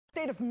The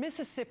state of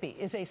Mississippi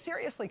is a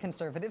seriously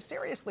conservative,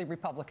 seriously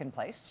Republican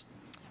place.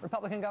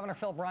 Republican Governor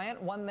Phil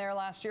Bryant won there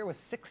last year with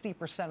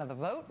 60% of the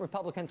vote.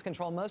 Republicans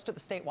control most of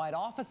the statewide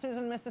offices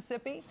in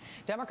Mississippi.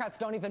 Democrats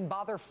don't even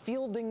bother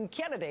fielding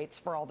candidates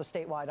for all the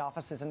statewide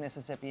offices in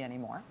Mississippi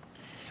anymore.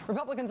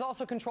 Republicans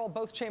also control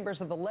both chambers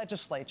of the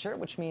legislature,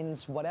 which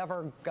means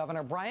whatever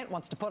Governor Bryant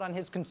wants to put on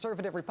his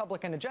conservative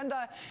Republican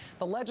agenda,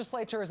 the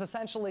legislature is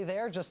essentially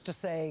there just to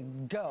say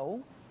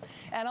go.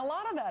 And a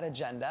lot of that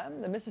agenda,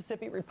 the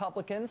Mississippi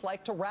Republicans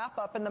like to wrap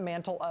up in the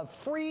mantle of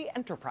free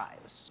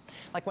enterprise.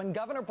 Like when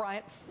Governor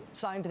Bryant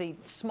signed the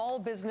Small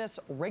Business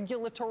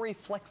Regulatory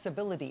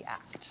Flexibility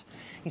Act.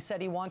 He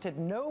said he wanted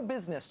no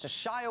business to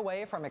shy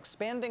away from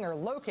expanding or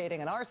locating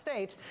in our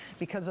state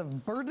because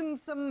of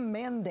burdensome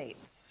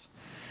mandates.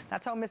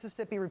 That's how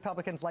Mississippi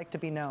Republicans like to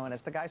be known,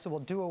 as the guys who will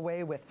do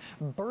away with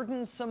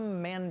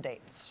burdensome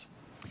mandates.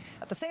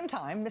 At the same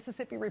time,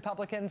 Mississippi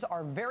Republicans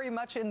are very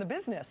much in the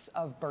business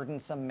of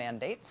burdensome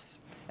mandates,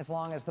 as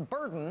long as the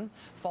burden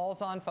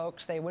falls on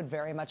folks they would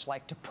very much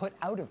like to put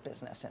out of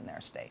business in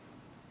their state.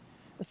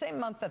 The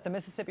same month that the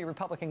Mississippi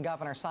Republican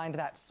governor signed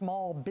that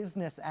Small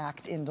Business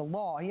Act into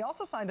law, he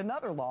also signed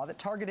another law that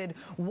targeted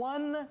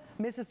one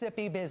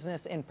Mississippi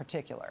business in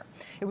particular.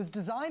 It was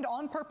designed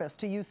on purpose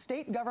to use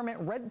state government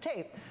red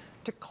tape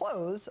to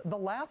close the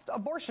last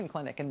abortion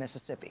clinic in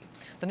Mississippi.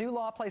 The new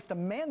law placed a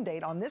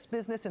mandate on this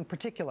business in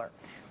particular.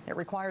 It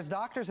requires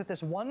doctors at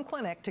this one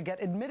clinic to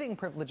get admitting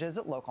privileges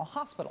at local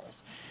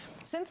hospitals.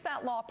 Since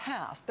that law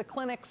passed, the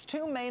clinic's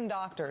two main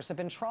doctors have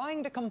been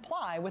trying to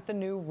comply with the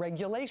new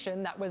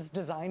regulation that was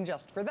designed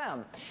just for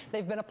them.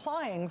 They've been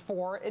applying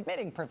for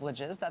admitting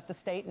privileges that the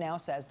state now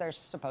says they're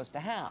supposed to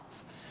have.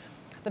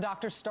 The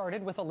doctors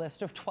started with a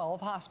list of 12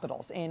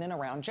 hospitals in and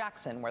around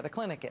Jackson, where the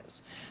clinic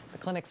is. The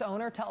clinic's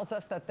owner tells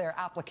us that their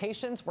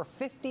applications were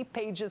 50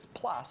 pages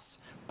plus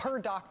per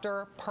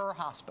doctor per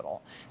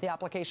hospital. The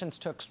applications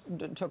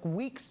took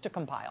weeks to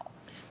compile.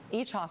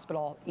 Each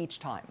hospital, each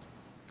time.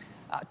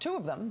 Two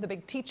of them, the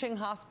big teaching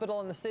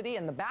hospital in the city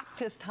and the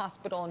Baptist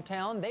hospital in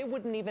town, they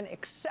wouldn't even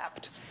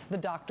accept the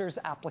doctors'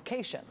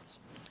 applications.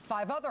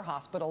 5 other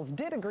hospitals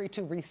did agree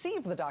to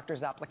receive the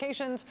doctors'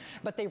 applications,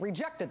 but they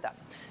rejected them,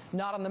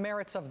 not on the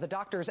merits of the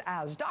doctors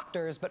as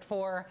doctors, but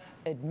for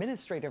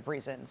administrative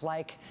reasons,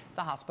 like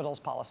the hospital's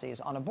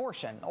policies on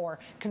abortion or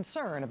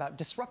concern about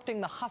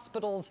disrupting the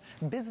hospital's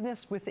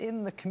business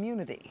within the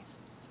community.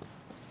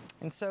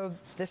 And so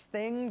this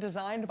thing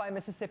designed by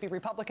Mississippi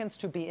Republicans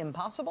to be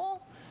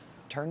impossible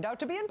turned out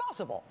to be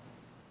impossible.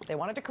 They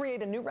wanted to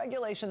create a new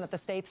regulation that the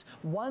state's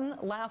one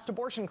last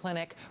abortion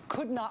clinic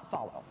could not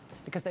follow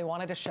because they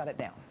wanted to shut it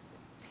down.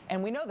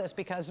 And we know this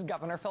because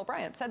Governor Phil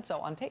Bryant said so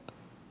on tape.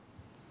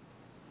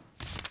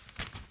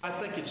 I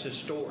think it's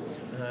historic.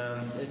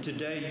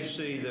 Today you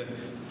see the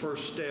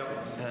first step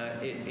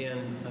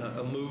in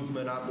a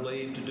movement, I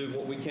believe, to do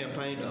what we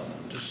campaigned on,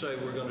 to say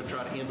we're going to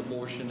try to end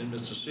abortion in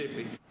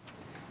Mississippi.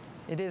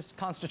 It is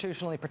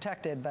constitutionally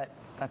protected, but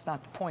that's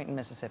not the point in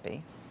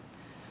Mississippi.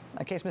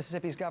 In case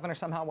Mississippi's governor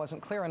somehow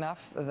wasn't clear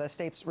enough, the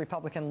state's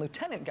Republican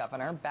lieutenant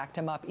governor backed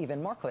him up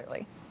even more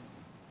clearly.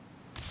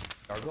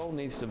 Our goal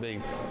needs to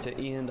be to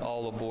end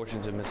all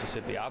abortions in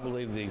Mississippi. I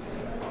believe the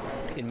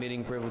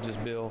admitting privileges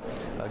bill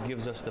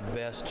gives us the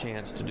best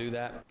chance to do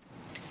that.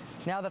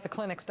 Now that the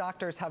clinic's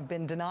doctors have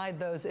been denied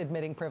those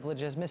admitting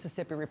privileges,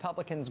 Mississippi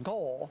Republicans'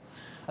 goal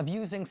of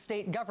using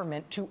state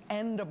government to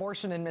end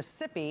abortion in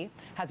Mississippi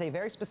has a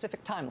very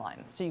specific timeline.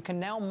 So you can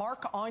now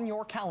mark on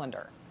your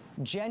calendar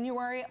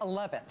January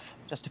 11th,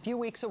 just a few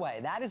weeks away.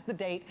 That is the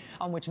date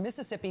on which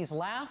Mississippi's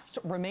last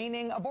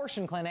remaining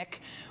abortion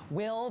clinic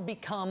will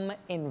become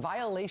in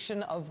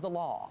violation of the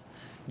law,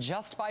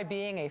 just by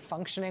being a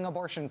functioning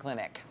abortion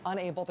clinic,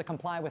 unable to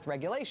comply with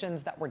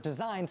regulations that were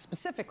designed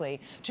specifically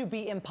to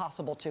be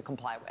impossible to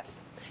comply with.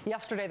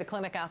 Yesterday, the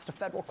clinic asked a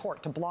federal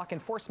court to block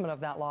enforcement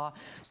of that law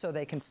so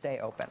they can stay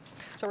open.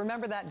 So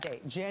remember that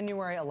date,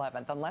 January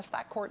 11th. Unless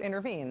that court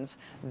intervenes,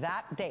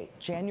 that date,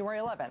 January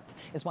 11th,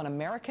 is when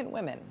American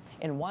women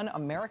in one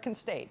American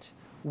state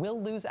will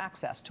lose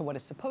access to what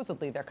is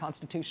supposedly their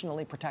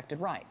constitutionally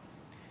protected right,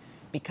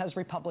 because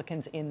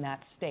Republicans in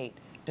that state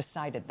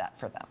decided that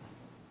for them.